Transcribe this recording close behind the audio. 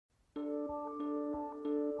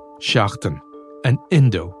Seachtain, an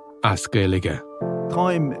Indo as Gaeilge.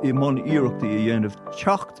 Táim I mon iireachta I dhéanamh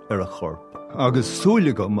teacht ar a chorp, agus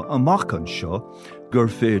súlagam amachchan seo gur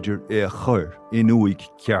féidir é a chur in uig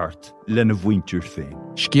ceart lena bhaintear féin.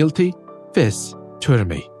 Scialtaí, fis,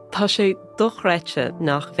 tuirmí. Tá sé dochreite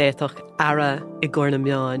nach bhéadach ara I gcóir na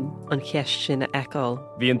meáin an cheist sin a eáil.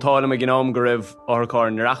 Bhí an tálam a gnám go raibh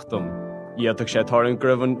áthcáir na reachtam. Íoteach sé táirn go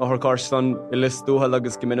raibh an áthcáir san I list dúthal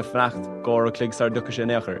agus go minic freacht gcóir a clig sar ducha sin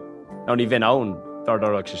éachair. Ná ní bhín ann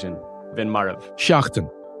dardarach sé sin. Bhín marabh. Seachtain.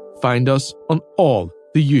 Find us on all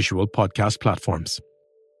the usual podcast platforms.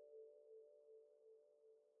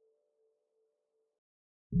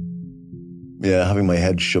 Yeah, having my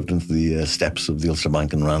head shoved into the steps of the Ulster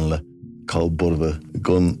Bank in Ranelagh, called butt of a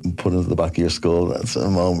gun and put into the back of your skull, that's a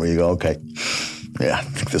moment where you go, okay, yeah, I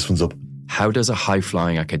think this one's up. How does a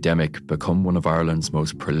high-flying academic become one of Ireland's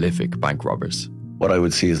most prolific bank robbers? What I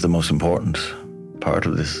would see as the most important part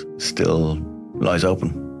of this still lies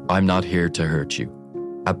open. I'm Not Here to Hurt You,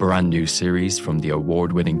 a brand new series from the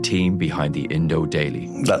award-winning team behind the Indo Daily.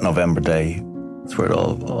 That November day, that's where it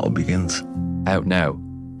all begins. Out now,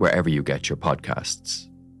 wherever you get your podcasts.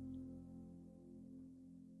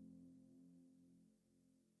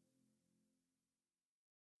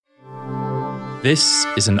 This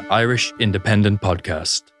is an Irish independent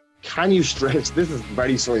podcast. Can you stress, this is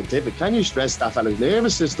very scientific, can you stress that fella's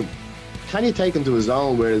nervous system? Can you take him to a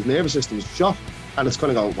zone where his nervous system is shot and it's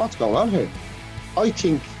going to go, what's going on here? I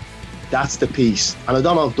think that's the piece, and I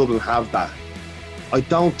don't know if Dublin have that. I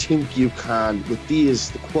don't think you can, with the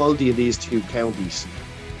quality of these two counties,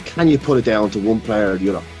 can you put it down to one player or the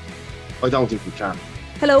other? I don't think we can.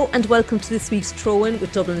 Hello and welcome to this week's throw-in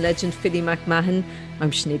with Dublin legend Philly McMahon. I'm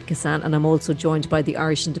Sinead Kassan and I'm also joined by the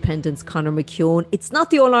Irish Independent's Conor McKeown. It's not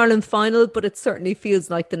the All-Ireland final, but it certainly feels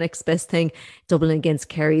like the next best thing. Dublin against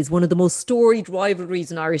Kerry is one of the most storied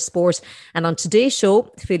rivalries in Irish sport. And on today's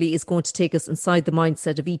show, Philly is going to take us inside the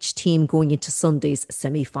mindset of each team going into Sunday's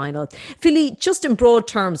semi-final. Philly, just in broad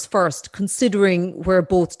terms first, considering where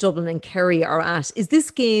both Dublin and Kerry are at, is this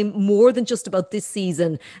game more than just about this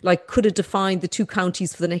season? Like, could it define the two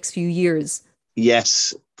counties for the next few years?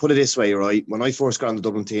 Yes. Put it this way, right? When I first got on the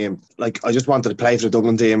Dublin team, I just wanted to play for the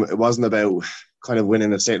Dublin team. It wasn't about kind of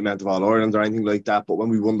winning a certain amount of All-Ireland or anything like that. But when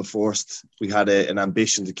we won the first, we had an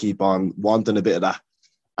ambition to keep on wanting a bit of that.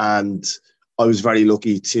 And I was very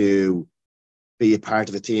lucky to be a part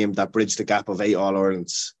of a team that bridged the gap of 8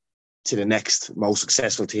 All-Irelands to the next most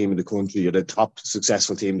successful team in the country, or the top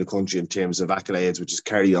successful team in the country in terms of accolades, which is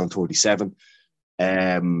Kerry on 37.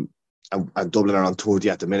 And Dublin are on 30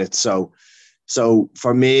 at the minute. So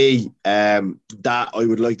for me, that I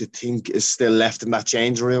would like to think is still left in that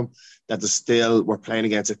changing room, that we're playing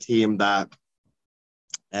against a team that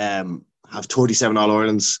have 37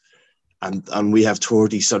 All-Irelands and we have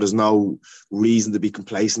 30, so there's no reason to be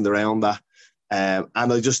complacent around that. And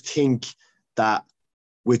I just think that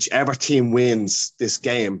whichever team wins this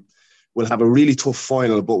game will have a really tough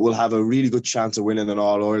final, but will have a really good chance of winning an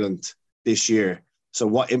All-Ireland this year. So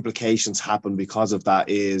what implications happen because of that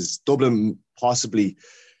is Dublin possibly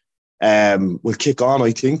will kick on,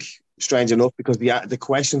 I think, strange enough, because the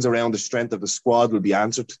questions around the strength of the squad will be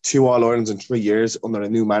answered. 2 All-Irelands in 3 years under a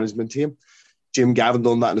new management team. Jim Gavin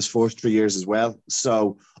done that in his first 3 years as well.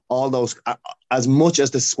 So all those, as much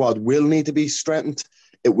as the squad will need to be strengthened,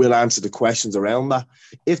 it will answer the questions around that.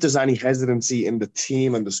 If there's any hesitancy in the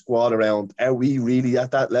team and the squad around, are we really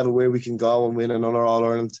at that level where we can go and win another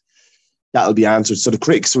All-Ireland? That'll be answered. So the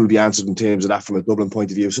critics will be answered in terms of that from a Dublin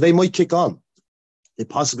point of view. So they might kick on. They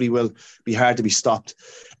possibly will be hard to be stopped.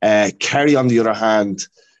 Kerry, on the other hand,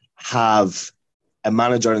 have a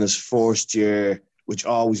manager in his first year, which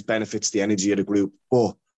always benefits the energy of the group.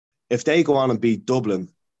 But if they go on and beat Dublin,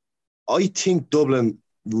 I think Dublin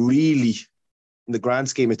really, in the grand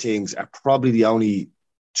scheme of things, are probably the only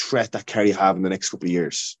threat that Kerry have in the next couple of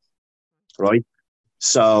years. Right?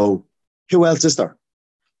 So who else is there?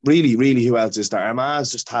 Really, who else is there?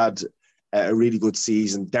 Armagh's just had a really good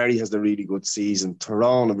season. Derry has a really good season.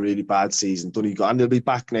 Tyrone a really bad season. Donegal, and they'll be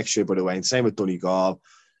back next year, by the way. And same with Donegal.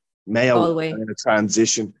 Mayo in a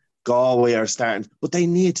transition. Galway are starting. But they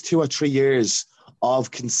need 2 or 3 years of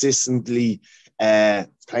consistently playing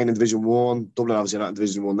in Division 1. Dublin obviously not in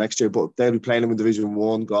Division 1 next year, but they'll be playing them in Division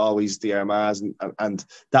 1. Galway's, the Armaghs, and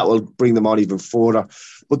that will bring them on even further.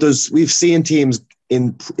 But we've seen teams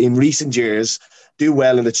in recent years do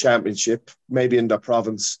well in the championship, maybe in their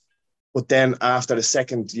province, but then after the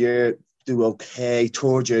second year, do okay,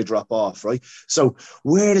 third year drop off, right? So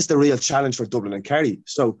where is the real challenge for Dublin and Kerry?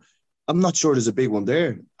 So I'm not sure there's a big one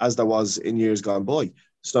there, as there was in years gone by.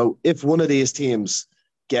 So if one of these teams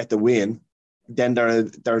get the win, then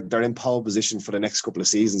they're in pole position for the next couple of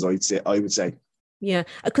seasons. I would say. Yeah,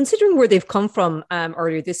 considering where they've come from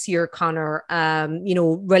earlier this year, Conor,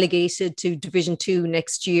 relegated to Division 2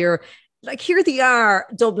 next year. Like, here they are,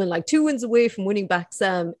 Dublin, like 2 wins away from winning back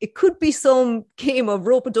Sam. It could be some game of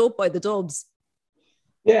rope-a-dope by the Dubs.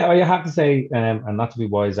 Yeah, well, you have to say, and not to be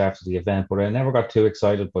wise after the event, but I never got too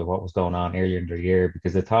excited by what was going on earlier in the year,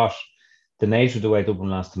 because I thought the nature of the way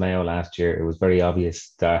Dublin lost to Mayo last year, it was very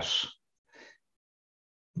obvious that,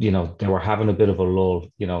 they were having a bit of a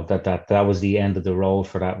lull, that was the end of the road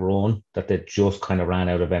for that run, that they just kind of ran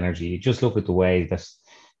out of energy. You just look at the way that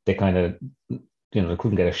they kind of, they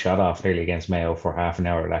couldn't get a shot off nearly against Mayo for half an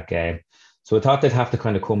hour of that game. So I thought they'd have to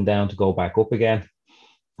kind of come down to go back up again.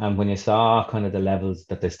 And when you saw kind of the levels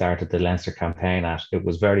that they started the Leinster campaign at, it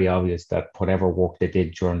was very obvious that whatever work they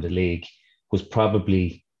did during the league was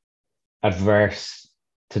probably adverse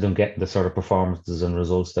to them getting the sort of performances and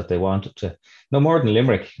results that they wanted to. No more than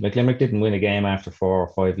Limerick. Like, Limerick didn't win a game after 4 or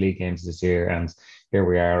 5 league games this year, and here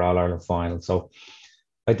we are, All-Ireland final. So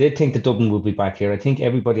I did think that Dublin would be back here. I think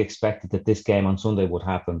everybody expected that this game on Sunday would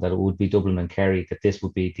happen, that it would be Dublin and Kerry, that this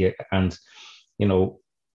would be the, and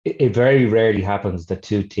it very rarely happens that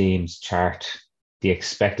 2 teams chart the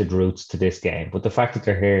expected routes to this game. But the fact that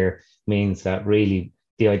they're here means that really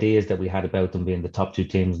the ideas that we had about them being the top 2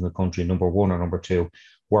 teams in the country, number 1 or number 2,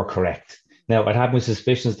 were correct. Now, I'd have my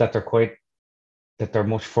suspicions that they're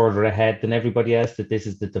much further ahead than everybody else, that this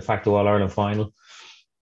is the de facto All-Ireland final.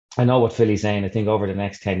 I know what Philly's saying. I think over the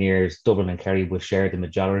next 10 years, Dublin and Kerry will share the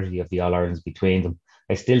majority of the All-Irelands between them.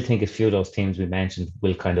 I still think a few of those teams we mentioned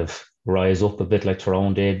will kind of rise up a bit like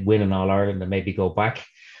Tyrone did, win an All-Ireland and maybe go back.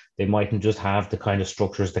 They mightn't just have the kind of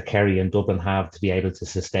structures that Kerry and Dublin have to be able to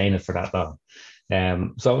sustain it for that long.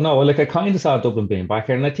 So no, like, I kind of saw Dublin being back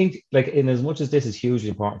here. And I think, like, in as much as this is hugely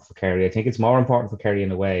important for Kerry, I think it's more important for Kerry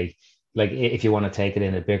in a way, like, if you want to take it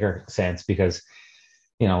in a bigger sense, because,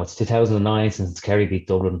 it's 2009 since Kerry beat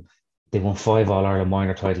Dublin. They won 5 All-Ireland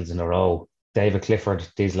minor titles in a row. David Clifford,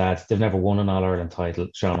 these lads, they've never won an All-Ireland title.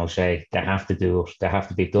 Sean O'Shea, they have to do it. They have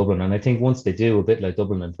to beat Dublin. And I think once they do, a bit like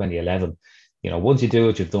Dublin in 2011, once you do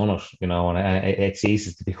it, you've done it, and it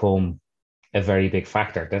ceases to become a very big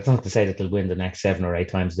factor. That's not to say that they'll win the next 7 or 8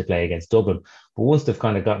 times they play against Dublin. But once they've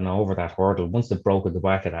kind of gotten over that hurdle, once they've broken the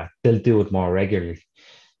back of that, they'll do it more regularly.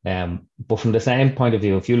 But from the same point of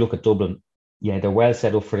view, if you look at Dublin, yeah, they're well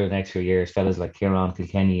set up for the next few years. Fellas like Kieran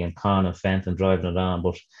Kilkenny and Con and Fenton driving it on.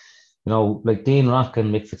 But, like Dean Rock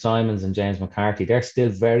and Mick Fitzsimons and James McCarthy, they're still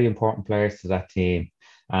very important players to that team.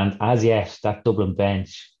 And as yet, that Dublin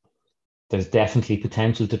bench, there's definitely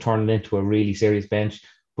potential to turn it into a really serious bench.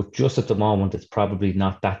 But just at the moment, it's probably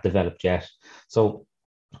not that developed yet. So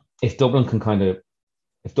if Dublin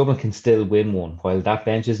can still win one while that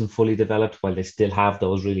bench isn't fully developed, while they still have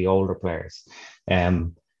those really older players,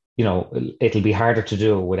 it'll be harder to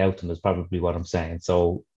do it without them, is probably what I'm saying.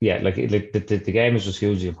 So yeah, the game is just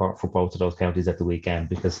hugely important for both of those counties at the weekend,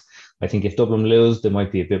 because I think if Dublin lose, there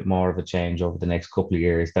might be a bit more of a change over the next couple of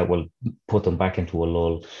years that will put them back into a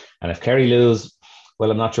lull. And if Kerry lose,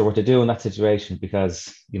 well, I'm not sure what to do in that situation,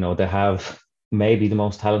 because, they have maybe the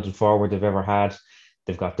most talented forward they've ever had.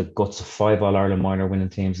 They've got the guts of 5 All-Ireland minor winning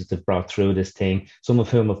teams that they've brought through this thing, some of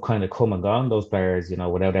whom have kind of come and gone, those players,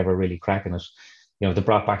 without ever really cracking it. They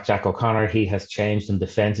brought back Jack O'Connor. He has changed them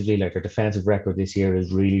defensively. Like, their defensive record this year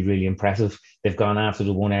is really, really impressive. They've gone after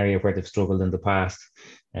the one area where they've struggled in the past.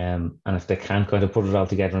 And if they can't kind of put it all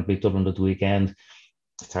together and beat Dublin at the weekend,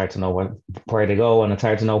 it's hard to know where they go, and it's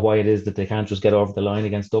hard to know why it is that they can't just get over the line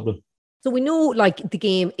against Dublin. So we know, like, the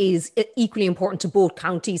game is equally important to both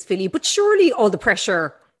counties, Philly, but surely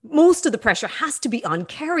most of the pressure has to be on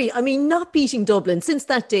Kerry. I mean, not beating Dublin since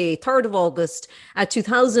that day, 3rd of August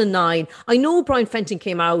 2009. I know Brian Fenton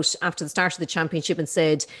came out after the start of the championship and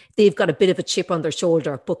said they've got a bit of a chip on their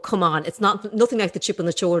shoulder, but come on, it's nothing like the chip on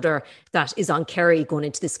the shoulder that is on Kerry going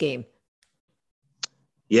into this game.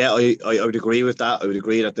 Yeah, I would agree with that. I would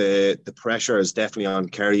agree that the pressure is definitely on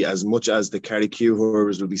Kerry, as much as the Kerry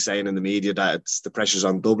Q-hoovers will be saying in the media that the pressure's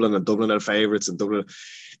on Dublin and Dublin are favourites and Dublin.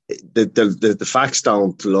 The facts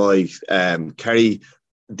don't lie. Kerry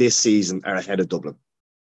this season are ahead of Dublin.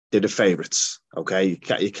 They're the favourites. Okay,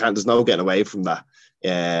 you can't. There's no getting away from that.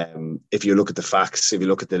 If you look at the facts, if you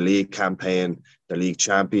look at the league campaign, the league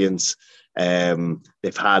champions,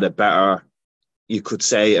 they've had a better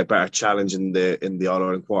challenge in the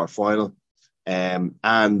All-Ireland quarter final,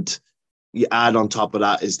 and you add on top of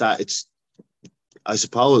that is that it's, I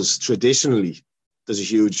suppose, traditionally there's a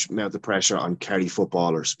huge amount of pressure on Kerry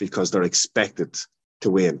footballers because they're expected to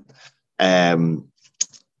win, and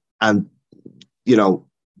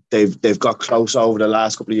They've got close over the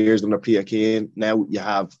last couple of years under Peter Keane. Now you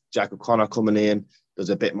have Jack O'Connor coming in. There's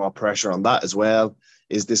a bit more pressure on that as well.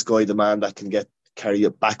 Is this guy the man that can carry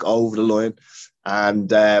it back over the line? And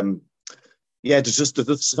there's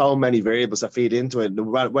just so many variables that feed into it.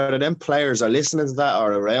 Whether them players are listening to that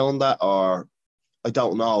or around that, or I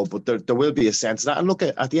don't know, but there will be a sense of that. And look,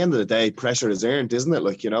 at the end of the day, pressure is earned, isn't it?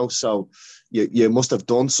 Like, you know, so you must have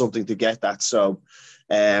done something to get that. So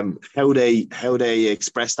how they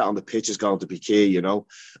express that on the pitch is going to be key, you know.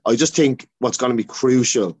 I just think what's going to be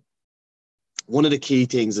crucial, one of the key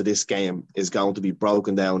things of this game is going to be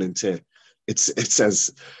broken down into, it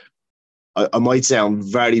says, I might sound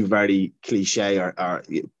very, very cliche,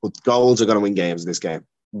 but goals are going to win games in this game.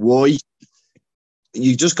 Why?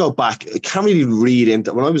 You just go back. I can't really read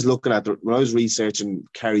into, when I was researching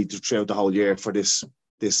Kerry throughout the whole year for this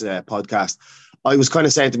podcast, I was kind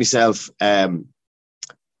of saying to myself, can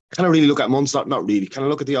I really look at Munster? Not really. Can I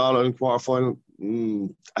look at the All-Ireland quarter-final?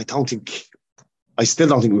 I still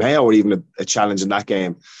don't think Mayo were even a challenge in that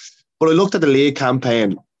game. But I looked at the league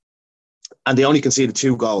campaign and they only conceded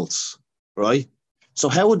 2 goals, right? So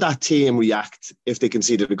how would that team react if they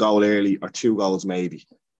conceded a goal early or 2 goals maybe?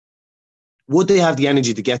 Would they have the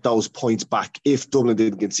energy to get those points back if Dublin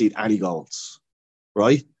didn't concede any goals,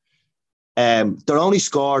 right? They're only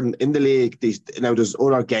scoring in the league. Now, there's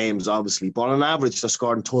other games, obviously, but on average, they're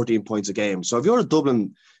scoring 13 points a game. So if you're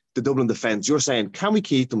the Dublin defence, you're saying, can we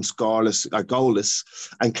keep them scoreless or goalless,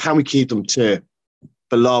 and can we keep them to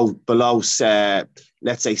below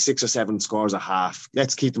let's say 6 or 7 scores a half?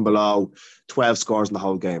 Let's keep them below 12 scores in the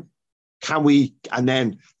whole game. Can we, and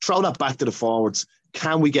then throw that back to the forwards?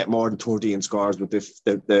 Can we get more than 13 scores with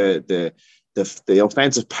the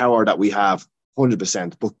offensive power that we have?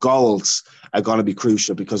 100%. But goals are going to be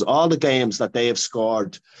crucial, because all the games that they have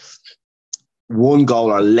scored 1 goal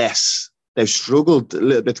or less, they've struggled a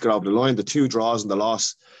little bit to get over the line. The 2 draws and the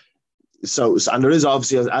loss. So, and there is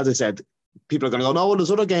obviously, as I said, people are going to go, no, well, there's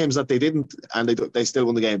other games that they didn't, and they still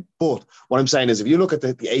won the game. But what I'm saying is, if you look at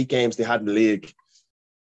the 8 games they had in the league,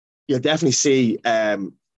 you'll definitely see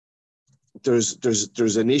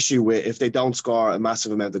there's an issue with, if they don't score a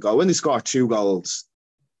massive amount of goals. When they score 2 goals,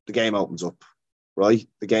 the game opens up, right?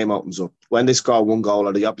 The game opens up. When they score 1 goal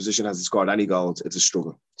or the opposition hasn't scored any goals, it's a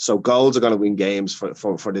struggle. So goals are going to win games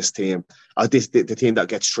for this team. The team that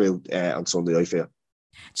gets through on Sunday, I feel.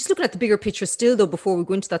 Just looking at the bigger picture still, though, before we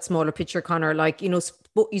go into that smaller picture, Conor, like, you know,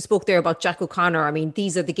 you spoke there about Jack O'Connor. I mean,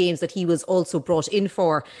 these are the games that he was also brought in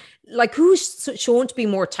for. Like, who's shown to be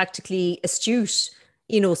more tactically astute,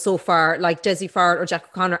 you know, so far, like Dessie Farrell or Jack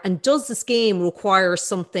O'Connor? And does this game require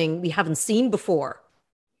something we haven't seen before?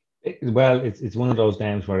 It's one of those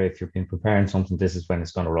games where if you've been preparing something, this is when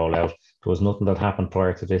it's going to roll out. There was nothing that happened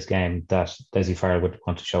prior to this game that Dessie Farrell would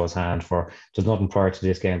want to show his hand for. There's nothing prior to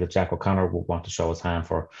this game that Jack O'Connor would want to show his hand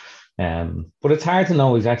for. But it's hard to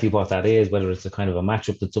know exactly what that is, whether it's a kind of a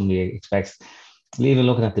matchup that somebody expects. Even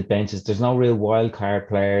looking at the benches, there's no real wild card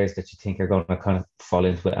players that you think are going to kind of fall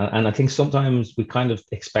into it. And I think sometimes we kind of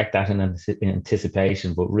expect that in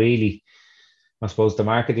anticipation, but really, I suppose the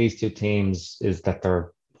mark of these 2 teams is that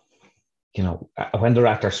they're, you know, when they're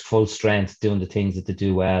at their full strength, doing the things that they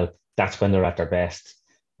do well, that's when they're at their best.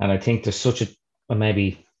 And I think there's such a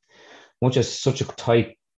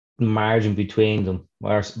tight margin between them,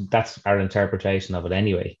 or that's our interpretation of it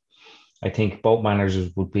anyway. I think both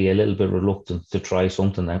managers would be a little bit reluctant to try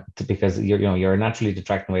something because you're naturally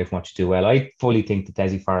detracting away from what you do well. I fully think that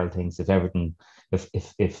Dessie Farrell thinks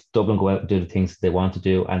if Dublin go out and do the things that they want to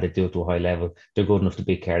do and they do it to a high level, they're good enough to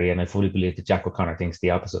beat Kerry. And I fully believe that Jack O'Connor thinks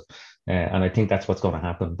the opposite. And I think that's what's going to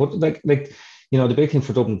happen. But like you know, the big thing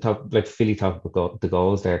for Dublin, like Philly talked about the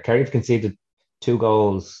goals there. Kerry have conceded 2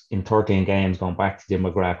 goals in 13 games going back to the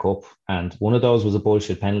McGrath Cup, and one of those was a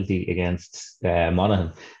bullshit penalty against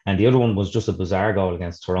Monaghan, and the other one was just a bizarre goal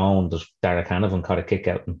against Tyrone that Dara Canavan caught a kick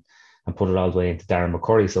out and put it all the way into Darren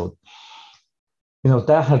McCurry. So, you know,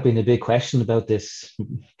 that had been a big question about this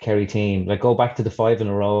Kerry team. Like, go back to the 5 in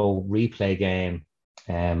a row replay game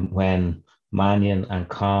when Mannion and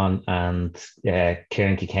Con and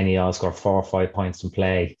Kieran Kilkenny all scored 4 or 5 points in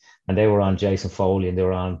play, and they were on Jason Foley and they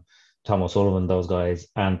were on Tom O'Sullivan, those guys.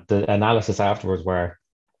 And the analysis afterwards where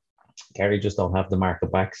Kerry just don't have the marking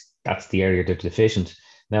backs. That's the area they're deficient.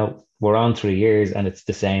 Now, we're on 3 years and it's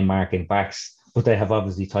the same marking backs, but they have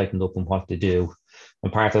obviously tightened up on what they do.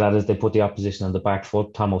 And part of that is they put the opposition on the back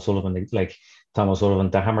foot. Tom O'Sullivan,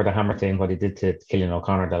 the hammer thing, what he did to Cillian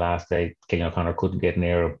O'Connor the last day, Cillian O'Connor couldn't get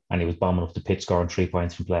near him and he was bombing up the pitch, scoring 3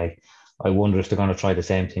 points from play. I wonder if they're going to try the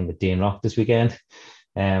same thing with Dean Rock this weekend.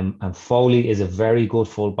 And Foley is a very good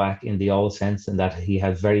fullback in the old sense, in that he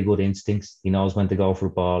has very good instincts. He knows when to go for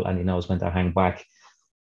the ball and he knows when to hang back.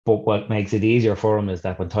 But what makes it easier for him is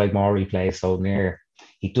that when Tadhg Morley plays so near,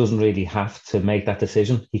 he doesn't really have to make that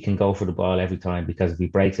decision. He can go for the ball every time, because if he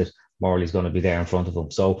breaks it, Morley's going to be there in front of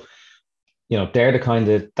him. So,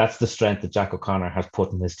 they're that's the strength that Jack O'Connor has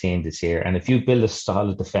put in his team this year. And if you build a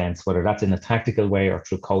solid defence, whether that's in a tactical way or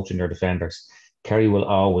through coaching your defenders, Kerry will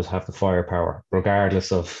always have the firepower,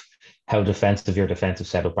 regardless of how defensive your defensive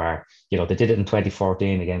setup are. They did it in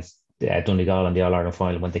 2014 against Donegal in the All-Ireland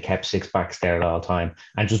final, when they kept six backs there at all time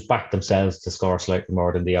and just backed themselves to score slightly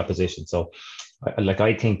more than the opposition. So,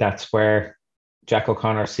 I think that's where Jack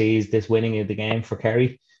O'Connor sees this winning of the game for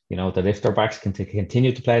Kerry. That if their backs can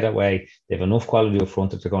continue to play that way, they have enough quality up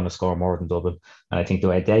front that they're going to score more than Dublin. And I think the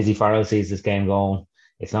way Dessie Farrell sees this game going,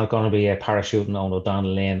 it's not going to be a parachuting on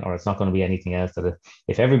O'Donnell in, or it's not going to be anything else. That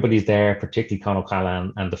if everybody's there, particularly Conor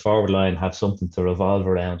Callan and the forward line, have something to revolve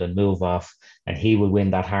around and move off, and he will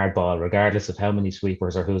win that hard ball, regardless of how many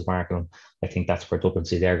sweepers or who's marking him. I think that's where Dublin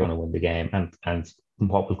see they're going to win the game. And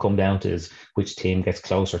what will come down to is which team gets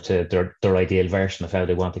closer to their ideal version of how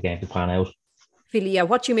they want the game to pan out. Philly,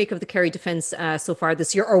 what do you make of the Kerry defence so far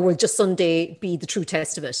this year, or will just Sunday be the true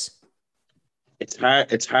test of it? It's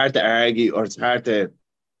hard to argue, or it's hard to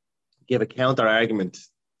give a counter argument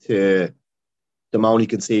to them only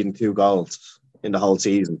conceding 2 goals in the whole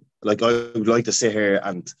season. I would like to sit here,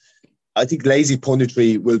 and I think lazy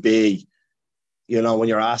punditry will be, when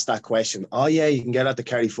you're asked that question, oh yeah, you can get at the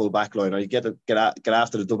Kerry full back line, or you get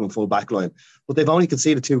after the Dublin full back line, but they've only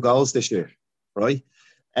conceded 2 goals this year, right?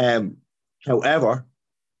 However,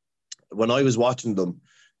 when I was watching them,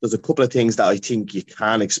 there's a couple of things that I think you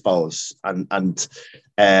can expose, and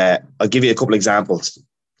I'll give you a couple of examples.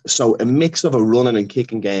 So a mix of a running and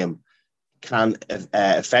kicking game can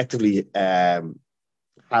effectively have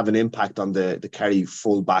an impact on the Kerry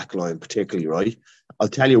full back line, particularly, right? I'll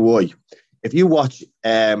tell you why. If you watch,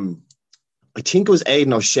 I think it was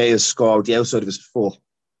Aidan O'Shea scored the outside of his foot.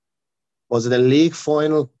 Was it a league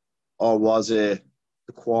final or was it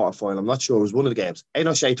the quarter final? I'm not sure. It was one of the games. Aidan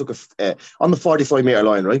O'Shea took on the 45-metre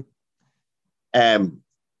line, right?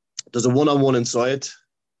 There's a one-on-one inside,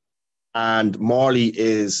 and Morley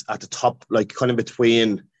is at the top, kind of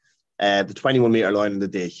between the 21-metre line and the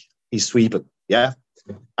D. He's sweeping, yeah?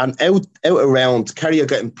 And out around, Kerry are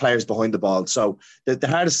getting players behind the ball. So the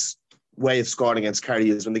hardest way of scoring against Kerry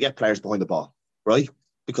is when they get players behind the ball, right?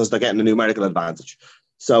 Because they're getting a numerical advantage.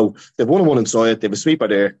 So they've one-on-one inside, they have a sweeper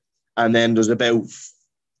there, and then there's about,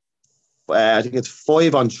 I think it's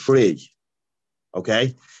 5 on 3,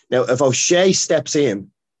 okay? Now, if O'Shea steps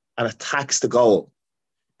in and attacks the goal,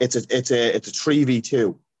 it's a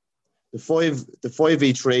 3v2. The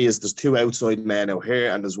 5v3 is there's 2 outside men out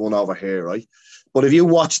here and there's 1 over here, right? But if you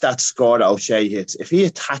watch that score that O'Shea hits, if he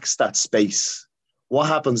attacks that space, what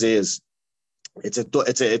happens is it's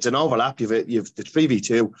an overlap. You've the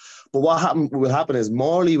 3v2, but what will happen is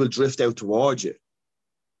Morley will drift out towards you,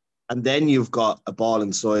 and then you've got a ball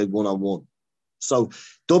inside one-on-one. So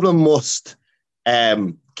Dublin must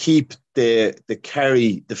keep the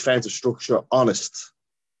Kerry defensive structure honest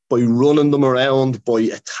by running them around, by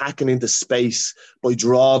attacking into space, by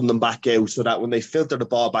drawing them back out, so that when they filter the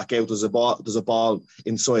ball back out, there's a ball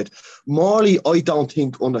inside. Morley, I don't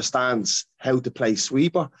think, understands how to play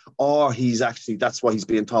sweeper, or that's what he's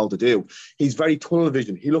being told to do. He's very tunnel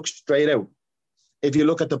vision. He looks straight out. If you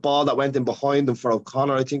look at the ball that went in behind him for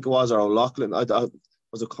O'Connor, I think it was, or O'Loughlin,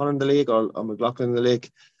 was O'Connor in the league or McLaughlin in the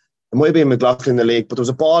league? It might be McLaughlin in the league, but there was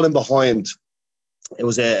a ball in behind. It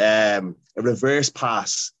was a reverse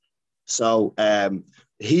pass. So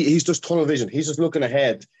he's just tunnel vision. He's just looking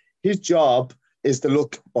ahead. His job is to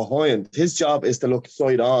look behind. His job is to look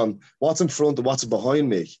side on. What's in front and what's behind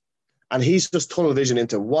me? And he's just tunnel vision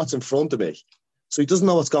into what's in front of me. So he doesn't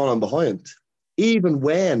know what's going on behind. Even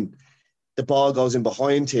when the ball goes in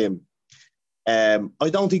behind him, I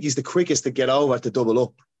don't think he's the quickest to get over to double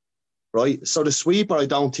up, right? So the sweeper, I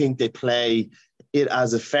don't think they play it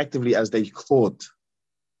as effectively as they could,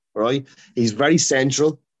 right? He's very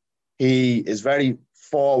central. He is very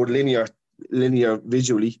forward, linear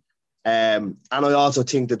visually. And I also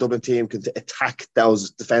think the Dublin team can attack those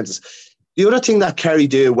defences. The other thing that Kerry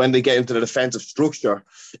do when they get into the defensive structure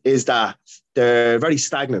is that they're very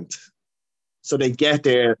stagnant. So they get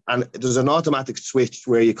there and there's an automatic switch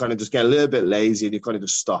where you kind of just get a little bit lazy and you kind of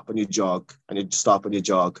just stop and you jog and you stop and you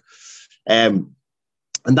jog. And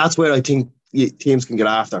that's where I think teams can get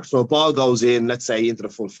after. So a ball goes in, let's say, into the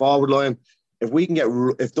full forward line. If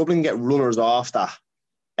Dublin can get runners off that,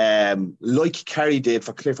 like Kerry did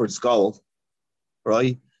for Clifford's goal,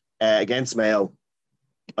 right, against Mayo,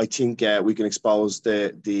 I think we can expose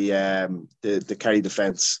the Kerry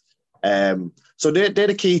defence. So they're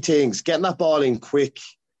the key things. Getting that ball in quick,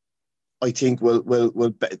 I think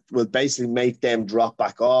will basically make them drop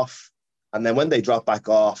back off. And then when they drop back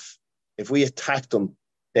off, if we attack them,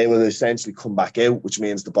 they will essentially come back out, which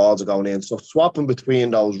means the balls are going in. So swapping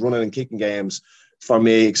between those running and kicking games, for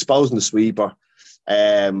me, exposing the sweeper,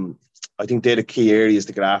 I think they're the key areas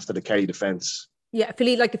to get after the Kerry defence. Yeah,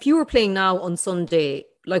 Philly, like if you were playing now on Sunday,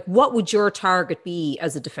 like what would your target be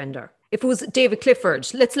as a defender? If it was David Clifford,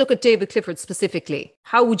 let's look at David Clifford specifically.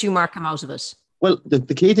 How would you mark him out of it? Well, the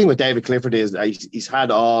key thing with David Clifford is he's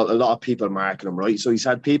had a lot of people marking him, right? So he's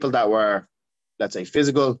had people that were, let's say,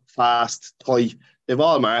 physical, fast, tight. They've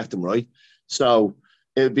all marked him, right? So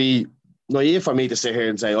it'd be naive for me to sit here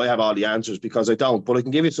and say I have all the answers, because I don't. But I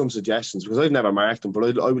can give you some suggestions, because I've never marked him, but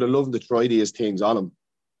I would have loved to try these things on him.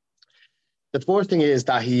 The first thing is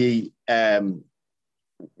that he,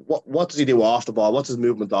 what does he do off the ball? What's his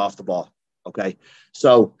movement off the ball? Okay,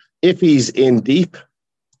 so if he's in deep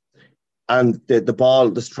and the ball,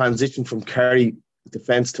 this transition from Kerry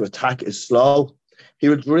defence to attack is slow, he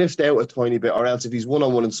will drift out a tiny bit, or else if he's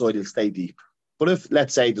one-on-one inside, he'll stay deep. But if,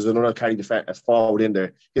 let's say, there's another Kerry defence forward in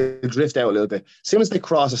there, he'll drift out a little bit. As soon as they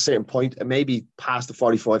cross a certain point, and maybe past the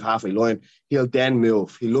 45 halfway line, he'll then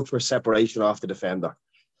move. He'll look for separation off the defender,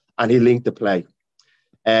 and he'll link the play.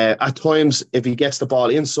 At times, if he gets the ball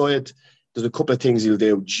inside, there's a couple of things he'll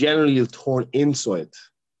do. Generally, he'll turn inside.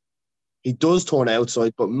 He does turn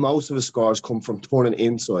outside, but most of his scores come from turning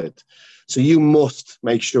inside. So you must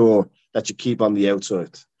make sure that you keep on the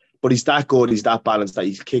outside. But he's that good, he's that balanced that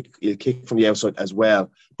he'll kick from the outside as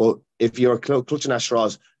well. But if you're clutching at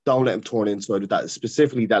straws, don't let him turn inside with that,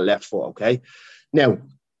 specifically that left foot, okay? Now,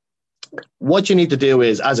 what you need to do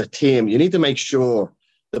is, as a team, you need to make sure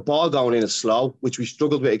the ball going in is slow, which we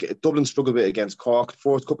struggled with. Dublin struggled with against Cork.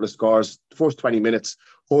 First couple of scores, first 20 minutes,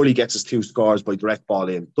 Hurley gets us 2 scores by direct ball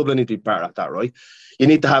in. Dublin need to be better at that, right? You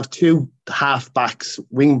need to have 2 half-backs,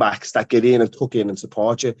 wing-backs that get in and tuck in and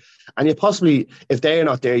support you. And you possibly, if they're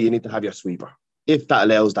not there, you need to have your sweeper, if that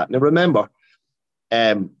allows that. Now, remember,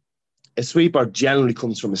 a sweeper generally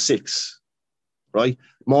comes from a 6, right?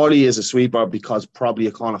 Morley is a sweeper because probably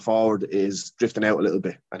a corner forward is drifting out a little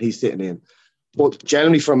bit and he's sitting in. But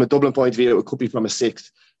generally, from a Dublin point of view, it could be from a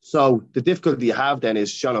 6. So the difficulty you have then is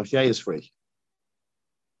Sean O'Shea is free.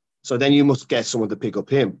 So then you must get someone to pick up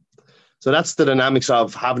him. So that's the dynamics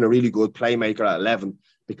of having a really good playmaker at 11,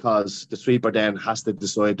 because the sweeper then has to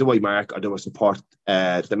decide, do I mark or do I support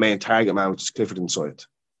the main target man, which is Clifford inside?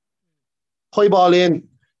 High ball in,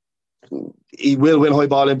 he will win high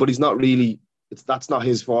ball in, but he's not really, that's not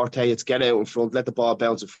his forte. It's get out in front, let the ball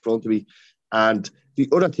bounce in front of me. And the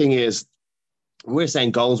other thing is, we're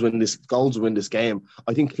saying goals win this game.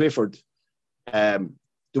 I think Clifford, the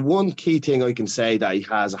one key thing I can say that he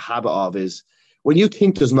has a habit of is, when you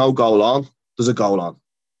think there's no goal on, there's a goal on,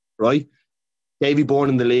 right? Davy Bourne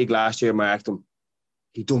in the league last year marked him.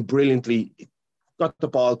 He done brilliantly. He got the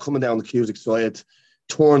ball coming down the Cusack side,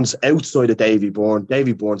 turns outside of Davy Bourne.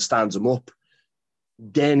 Davy Bourne stands him up.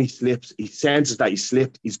 Then he slips. He senses that he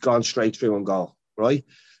slipped. He's gone straight through and goal, right?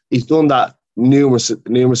 He's done that numerous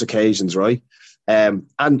occasions, right?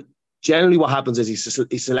 And generally what happens is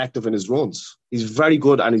he's selective in his runs. He's very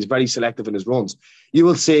good and he's very selective in his runs. You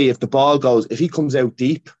will see if the ball goes, if he comes out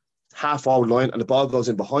deep, half forward line, and the ball goes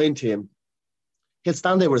in behind him, he'll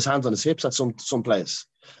stand there with his hands on his hips at some players.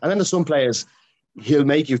 And then there's some players, he'll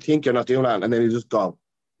make you think you're not doing that, and then he'll just go.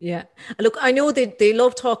 Yeah. Look, I know they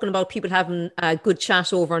love talking about people having a good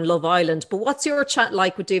chat over on Love Island, but what's your chat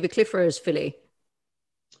like with David Clifford, Philly?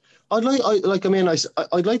 I'd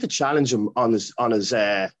like to challenge him on his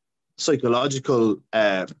psychological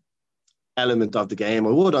element of the game. I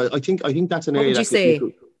would. I think that's an area. What would you say?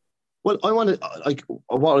 Well, I want to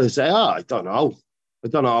what would I say? I don't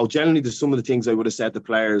know. Generally, there's some of the things I would have said to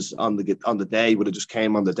players on the day would have just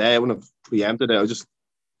came on the day. I wouldn't have preempted it.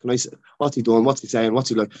 What's he doing? What's he saying? What's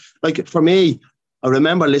he like? Like for me, I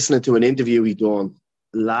remember listening to an interview he done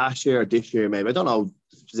last year or this year, maybe. I don't know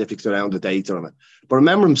specifics around the date on it, but I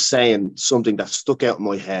remember him saying something that stuck out in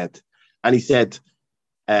my head. And he said,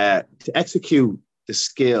 to execute the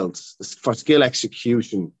skills, for skill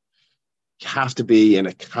execution, you have to be in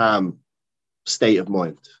a calm state of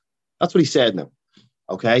mind. That's what he said now.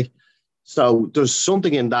 Okay? So there's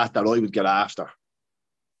something in that I would get after.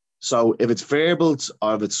 So if it's variables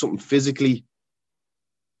or if it's something physically,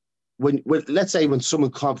 when let's say when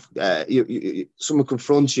someone someone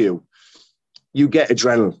confronts you, you get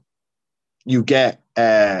adrenaline, you get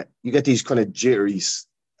these kind of jitteries,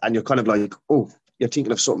 and you're kind of like, oh, you're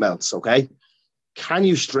thinking of something else, okay? can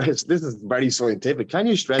you stress, this is very scientific, can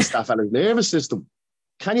you stress that fella's nervous system?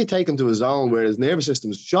 Can you take him to a zone where his nervous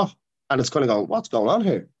system is shot and it's kind of going, what's going on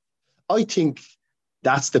here? I think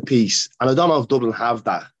that's the piece. And I don't know if Dublin have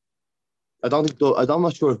that. I'm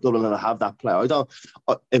not sure if Dublin will have that player.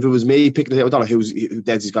 If it was me picking it, I don't know who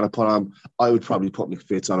Desi's going to put on. I would probably put Nick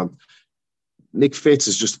Fitz on him. Nick Fitz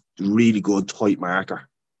is just a really good tight marker.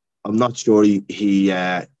 I'm not sure he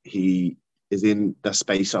is in the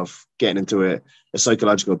space of getting into a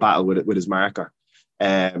psychological battle with his marker.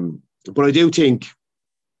 But I do think,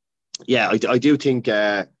 I do think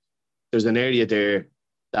there's an area there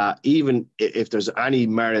that even if there's any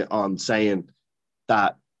merit on saying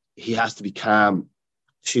that he has to be calm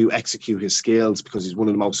to execute his skills because he's one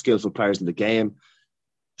of the most skillful players in the game,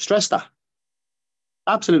 stress that.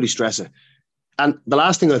 Absolutely stress it. And the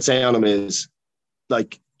last thing I'd say on him is,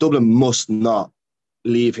 like, Dublin must not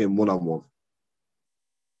leave him one-on-one.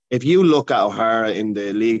 If you look at O'Hara in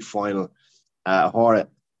the league final, O'Hara,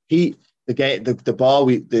 the ball,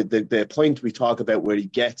 the point we talk about where he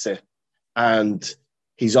gets it, and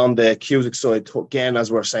he's on the Cusack side again,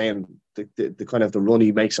 as we're saying, the kind of the run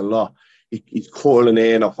he makes a lot. He's curling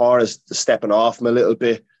in. O'Hara's stepping off him a little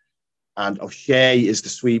bit, and O'Shea is the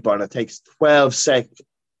sweeper, and it takes 12 seconds.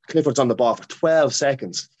 Clifford's on the ball for 12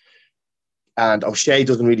 seconds, and O'Shea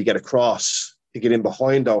doesn't really get across to get in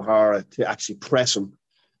behind O'Hara to actually press him,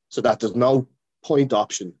 so that there's no point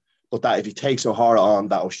option. But that if he takes O'Hara on,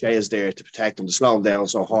 that O'Shea is there to protect him, to slow him down,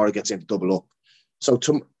 so O'Hara gets in to double up.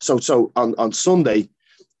 So on Sunday,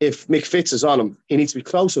 if Mick Fitz is on him, he needs to be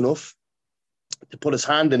close enough to put his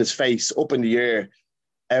hand in his face, up in the air,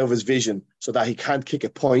 out of his vision, so that he can't kick a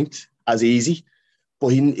point as easy. But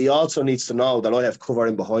he also needs to know that I have cover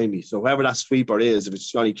in behind me. So whoever that sweeper is, if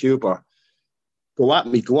it's Johnny Cooper, go at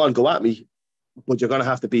me, go at me. But you're going to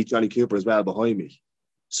have to beat Johnny Cooper as well behind me.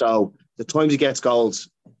 So the times he gets goals,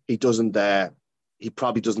 he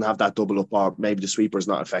probably doesn't have that double up, or maybe the sweeper is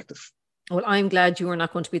not effective. Well, I'm glad you are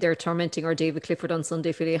not going to be there tormenting our David Clifford on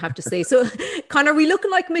Sunday, Philly, I have to say. So, Conor, are we looking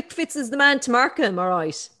like Mick Fitz is the man to mark him, all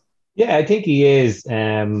right? Yeah, I think he is.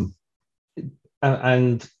 And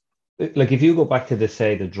like, if you go back to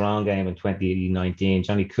the drawn game in 2019,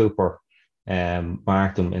 Johnny Cooper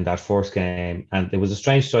marked him in that first game, and it was a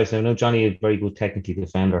strange choice. I know Johnny is a very good technically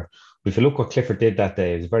defender, but if you look what Clifford did that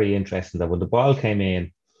day, it was very interesting that when the ball came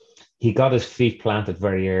in, he got his feet planted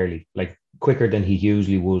very early, like quicker than he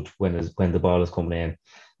usually would when the ball is coming in.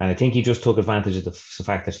 And I think he just took advantage of the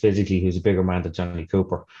fact that physically he was a bigger man than Johnny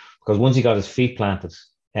Cooper, because once he got his feet planted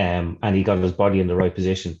and he got his body in the right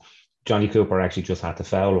position, Johnny Cooper actually just had to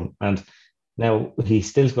foul him. And now he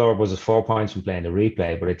still scored, was it 4 points from playing the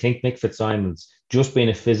replay, but I think Mick Fitzsimon's just been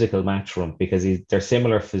a physical match for him because they're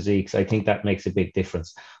similar physiques. I think that makes a big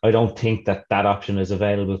difference. I don't think that option is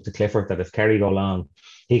available to Clifford, that if Kerry go long,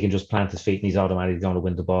 he can just plant his feet and he's automatically going to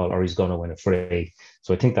win the ball, or he's going to win a free.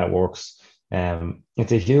 So I think that works.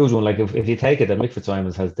 It's a huge one. Like if you take it, that Mick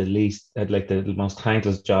Fitzsimons has the most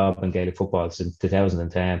thankless job in Gaelic football since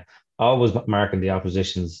 2010. Always marking the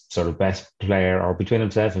opposition's sort of best player, or between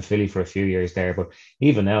himself and Philly for a few years there. But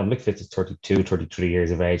even now, Mick Fitz is 32, 33 years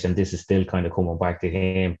of age, and this is still kind of coming back to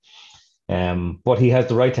him. But he has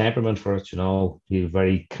the right temperament for it, you know. He's a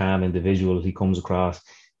very calm individual. He comes across,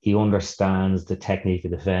 he understands the technique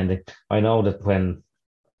of defending. I know that when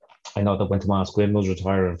Tomas Quinn was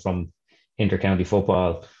retiring from inter-county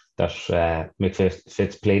football, that Mick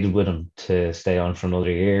Fitz pleaded with him to stay on for another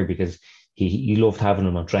year, because he loved having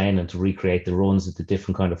him on training to recreate the runs that the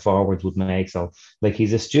different kind of forwards would make. So, like,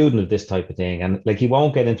 he's a student of this type of thing, and like, he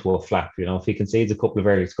won't get into a flap. You know, if he concedes a couple of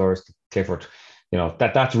early scores to Clifford, you know,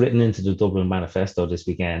 that's written into the Dublin manifesto this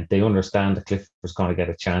weekend. They understand that Clifford's going to get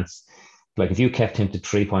a chance. Like, if you kept him to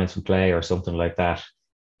 3 points from play or something like that,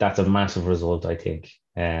 that's a massive result, I think.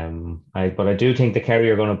 But I do think the Kerry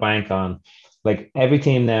are going to bank on, like, every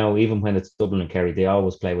team now, even when it's Dublin and Kerry, they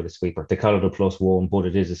always play with a sweeper. They call it a +1, but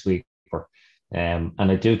it is a sweeper. And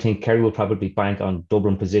I do think Kerry will probably bank on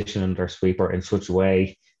Dublin positioning their sweeper in such a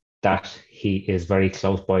way that he is very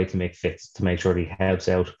close by to Mick Fitz, to make sure he helps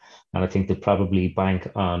out. And I think they'll probably bank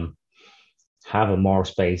on having more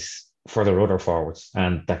space for their other forwards,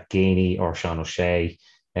 and that Geaney or Sean O'Shea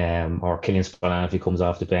or Killian Spillane, if he comes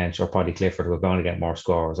off the bench, or Paddy Clifford, we're going to get more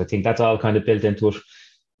scores. I think that's all kind of built into it.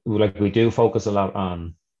 Like, we do focus a lot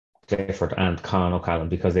on Clifford and Con O'Callaghan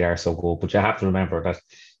because they are so good, but you have to remember that,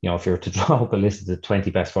 you know, if you were to draw up a list of the 20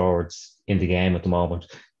 best forwards in the game at the moment,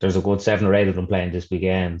 there's a good 7 or 8 of them playing this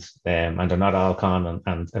weekend, and they're not all Con,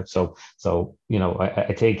 and so you know,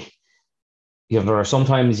 I think, you know, there are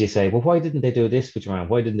sometimes you say, well, why didn't they do this with your man?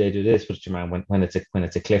 Why didn't they do this with your man when it's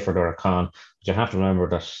a Clifford or a Con? But you have to remember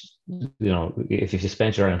that if you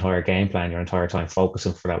spent your entire game plan, your entire time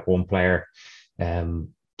focusing for that one player,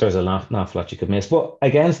 there's an awful lot you could miss. But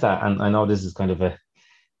against that, and I know this is kind of a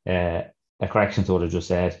correction to what I just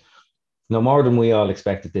said, no more than we all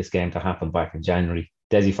expected this game to happen back in January.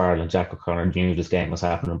 Dessie Farrell and Jack O'Connor knew this game was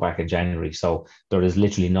happening back in January. So there is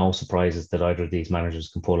literally no surprises that either of these managers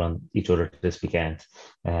can pull on each other this weekend.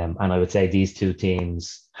 And I would say these two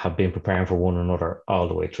teams have been preparing for one another all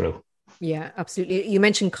the way through. Yeah, absolutely. You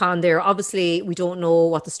mentioned Con there. Obviously, we don't know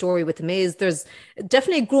what the story with him is. There's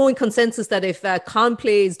definitely a growing consensus that if Con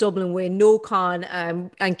plays, Dublin win, no Con,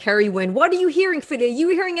 and Kerry win. What are you hearing, Philly? Are you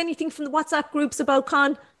hearing anything from the WhatsApp groups about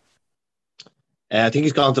Con? I think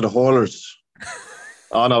he's gone to the Hurlers.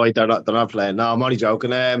 Oh no, wait, they're not playing. No, I'm only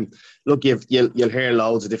joking. Look, you'll hear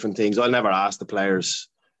loads of different things. I'll never ask the players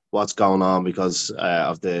what's going on because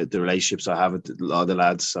of the relationships I have with a lot of the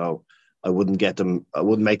lads. So I wouldn't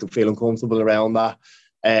make them feel uncomfortable around that.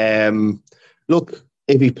 Look,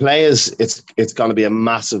 if he plays, it's going to be a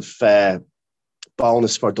massive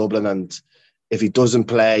bonus for Dublin, and if he doesn't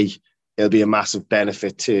play, it'll be a massive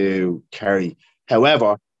benefit to Kerry.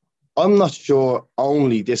 However, I'm not sure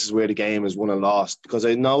only this is where the game is won and lost, because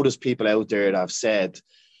I know there's people out there that have said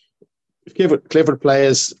if Clifford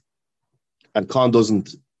plays and Con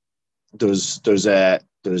doesn't, there's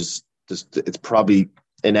it's probably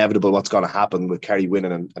inevitable what's going to happen with Kerry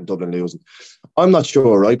winning and Dublin losing. I'm not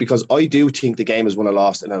sure, right? Because I do think the game is won and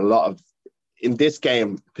lost in this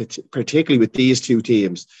game, particularly with these two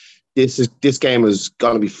teams. This game is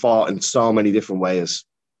going to be fought in so many different ways.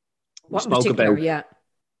 What in particular?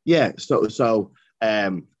 Yeah, so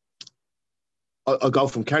I'll go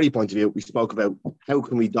from Kerry point of view. We spoke about how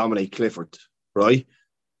can we dominate Clifford, right?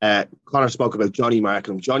 Conor spoke about Johnny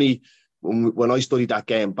marking him. Johnny, when I studied that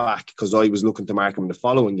game back, because I was looking to mark him in the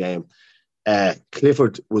following game,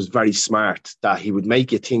 Clifford was very smart that he would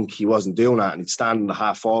make you think he wasn't doing that, and he'd stand in the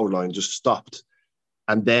half-forward line and just stopped.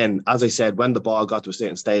 And then, as I said, when the ball got to a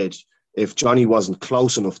certain stage, if Johnny wasn't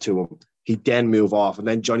close enough to him, he'd then move off. And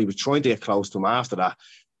then Johnny was trying to get close to him after that,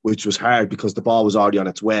 which was hard because the ball was already on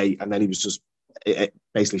its way, and then he was just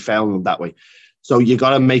basically fouling him that way. So you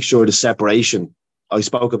got to make sure the separation. I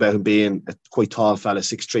spoke about him being a quite tall fella,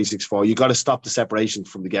 6'3", 6'4". You got to stop the separation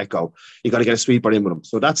from the get-go. You got to get a sweeper in with him.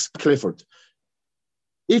 So that's Clifford.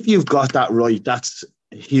 If you've got that right, that's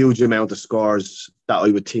a huge amount of scores that I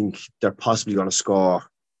would think they're possibly going to score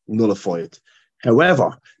nullified.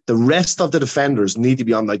 However, the rest of the defenders need to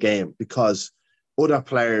be on their game because other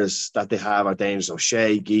players that they have are dangerous.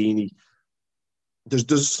 O'Shea, Geaney.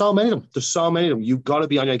 There's so many of them. There's so many of them. You've got to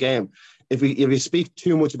be on your game. If you speak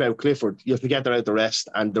too much about Clifford, you'll forget about the rest,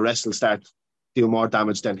 and the rest will start doing more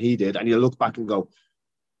damage than he did. And you'll look back and go,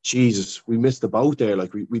 Jesus, we missed the boat there.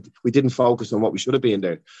 Like we didn't focus on what we should have been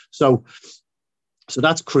there. So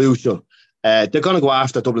that's crucial. They're going to go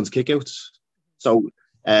after Dublin's kickouts. So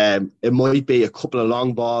it might be a couple of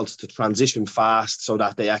long balls to transition fast so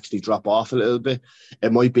that they actually drop off a little bit.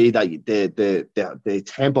 It might be that the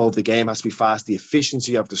tempo of the game has to be fast. The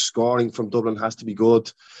efficiency of the scoring from Dublin has to be good.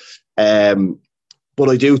 But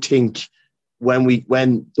I do think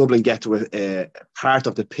when Dublin get to a part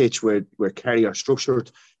of the pitch where Kerry are structured,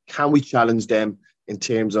 can we challenge them in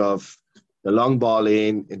terms of the long ball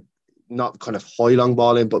in not kind of high long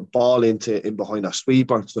ball in, but ball in behind our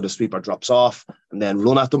sweeper, so the sweeper drops off and then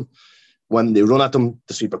run at them. When they run at them,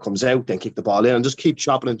 the sweeper comes out, then kick the ball in and just keep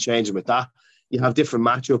chopping and changing with that. You have different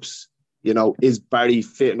matchups. You know, is Barry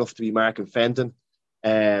fit enough to be marking Fenton?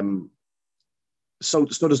 So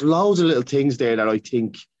there's loads of little things there that I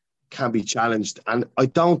think can be challenged. And I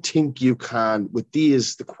don't think you can, with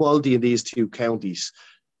the quality in these two counties,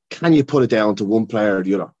 can you put it down to one player or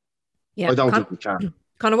the other? Yeah, I don't think we can.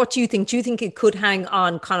 Conor, what do you think? Do you think it could hang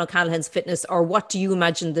on Conor Callaghan's fitness, or what do you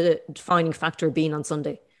imagine the defining factor being on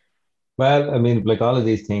Sunday? Well, I mean, like all of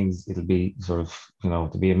these things, it'll be sort of,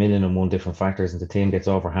 to be 1,000,001 different factors, and the team gets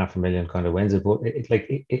over 500,000 kind of wins it. But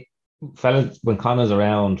fellas, when Conor's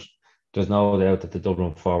around, there's no doubt that the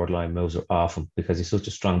Dublin forward line moves are off him because he's such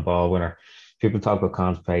a strong ball winner. People talk about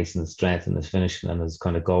Con's pace and his strength and his finishing and his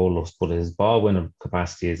kind of goal lust, but his ball winning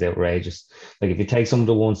capacity is outrageous. Like if you take some of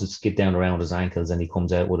the ones that skid down around his ankles and he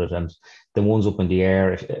comes out with it, and the ones up in the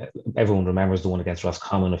air, if everyone remembers the one against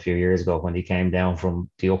Roscommon a few years ago when he came down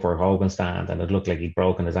from the upper Hogan stand and it looked like he'd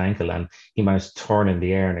broken his ankle and he managed to turn in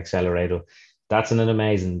the air and accelerate it. That's an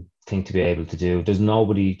amazing thing to be able to do. There's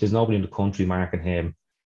nobody in the country marking him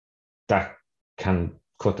that can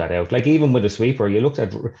cut that out. Like even with a sweeper, you looked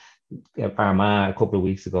at Armagh a couple of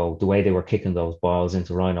weeks ago, the way they were kicking those balls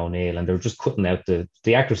into Ryan O'Neill, and they were just cutting out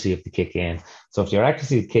the accuracy of the kick in. So if your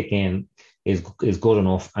accuracy of the kick in is good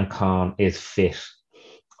enough and Con is fit,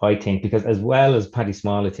 I think, because as well as Paddy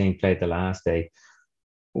Small, I think, played the last day,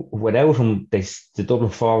 without him, the Dublin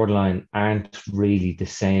forward line aren't really the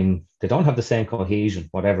same. They don't have the same cohesion,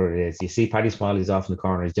 whatever it is. You see Paddy Smalley's off in the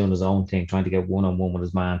corner, he's doing his own thing, trying to get one-on-one with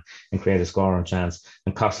his man and create a scoring chance.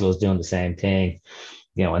 And Costello's doing the same thing.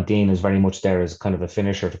 And Dean is very much there as kind of a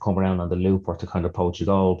finisher to come around on the loop or to kind of poach a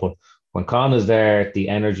goal. But when Con is there, the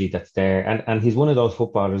energy that's there, and he's one of those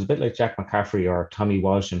footballers, a bit like Jack McCaffrey or Tommy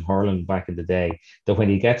Walsh in hurling back in the day, that when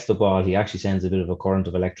he gets the ball, he actually sends a bit of a current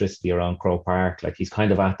of electricity around Croke Park. Like, he's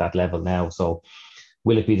kind of at that level now. So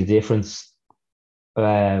will it be the difference?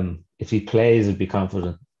 If he plays, I'd be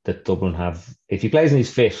confident that Dublin have, if he plays and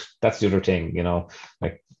he's fit, that's the other thing,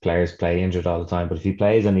 like players play injured all the time, but if he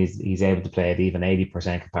plays and he's able to play at even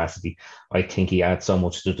 80% capacity, I think he adds so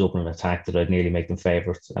much to the Dublin attack that I'd nearly make them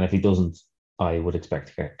favourites. And if he doesn't, I would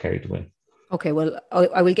expect Kerry to win. Okay, well,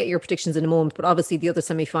 I will get your predictions in a moment, but obviously the other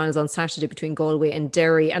semi-finals on Saturday between Galway and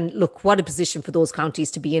Derry. And look, what a position for those counties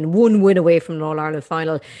to be in. One win away from an All-Ireland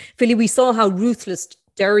final. Philly, we saw how ruthless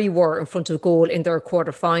Derry were in front of goal in their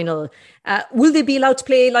quarter-final. Will they be allowed to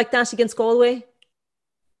play like that against Galway?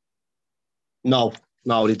 No,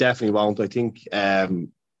 they definitely won't. I think having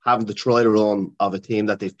the trial run of a team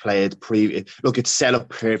that they've played look, it's set up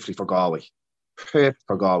perfectly for Galway. Perfect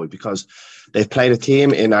for Galway, because they've played a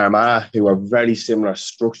team in Armagh who are very similar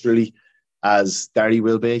structurally as Derry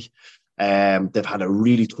will be. They've had a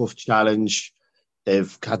really tough challenge.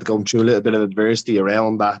 They've had to go through a little bit of adversity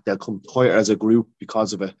around that. They'll come tighter as a group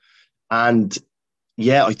because of it. And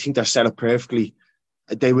yeah, I think they're set up perfectly.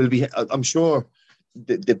 They will be, I'm sure,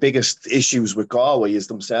 the biggest issues with Galway is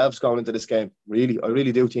themselves going into this game. Really, I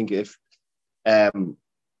really do think if I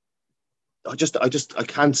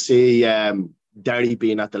can't see Derry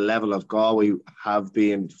being at the level of Galway have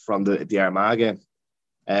been from the Armagh game.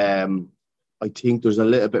 I think there's a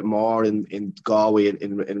little bit more in Galway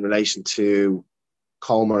in relation to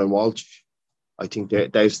Comer and Walsh. I think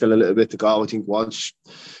they've still a little bit to go. I think Walsh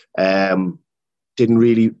didn't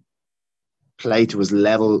really play to his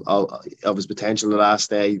level of his potential the last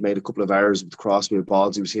day. He made a couple of errors with the crossfield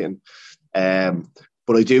balls he was hitting.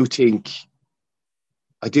 But I do think,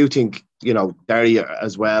 Derry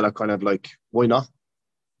as well are kind of like, why not?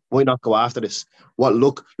 Why not go after this?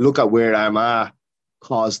 Look at where Armagh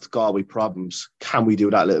caused Galway problems. Can we do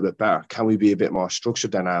that a little bit better? Can we be a bit more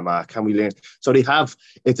structured than Armagh? Can we learn? So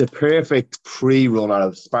it's a perfect pre-run out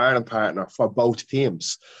of sparring partner for both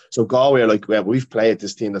teams. So Galway are like, well, we've played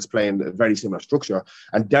this team that's playing a very similar structure,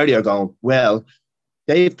 and Derry are going, well,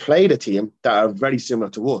 they've played a team that are very similar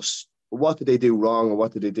to us. But what did they do wrong, or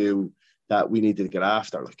what did they do that we needed to get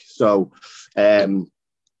after?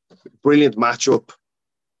 Brilliant matchup.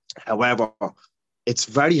 However, it's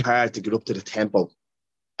very hard to get up to the tempo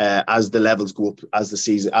as the levels go up, as the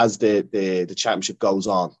season, as the championship goes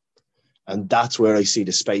on, and that's where I see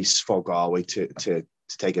the space for Galway to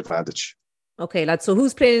take advantage. Okay, lads. So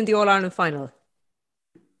who's playing in the All-Ireland final?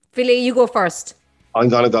 Philly, you go first. I'm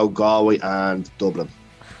going to go Galway and Dublin.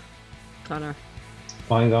 Conor.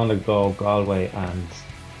 I'm going to go Galway and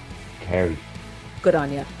Kerry. Good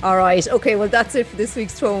on you. All right. Okay, well, that's it for this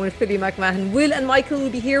week's Throw-In with Philly McMahon. Will and Michael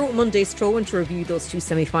will be here with Monday's Throw-In to review those two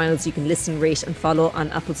semi-finals. You can listen, rate and follow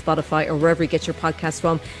on Apple, Spotify or wherever you get your podcasts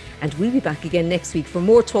from. And we'll be back again next week for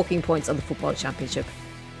more talking points on the Football Championship.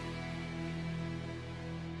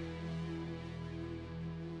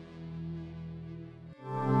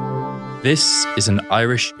 This is an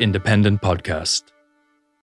Irish Independent podcast.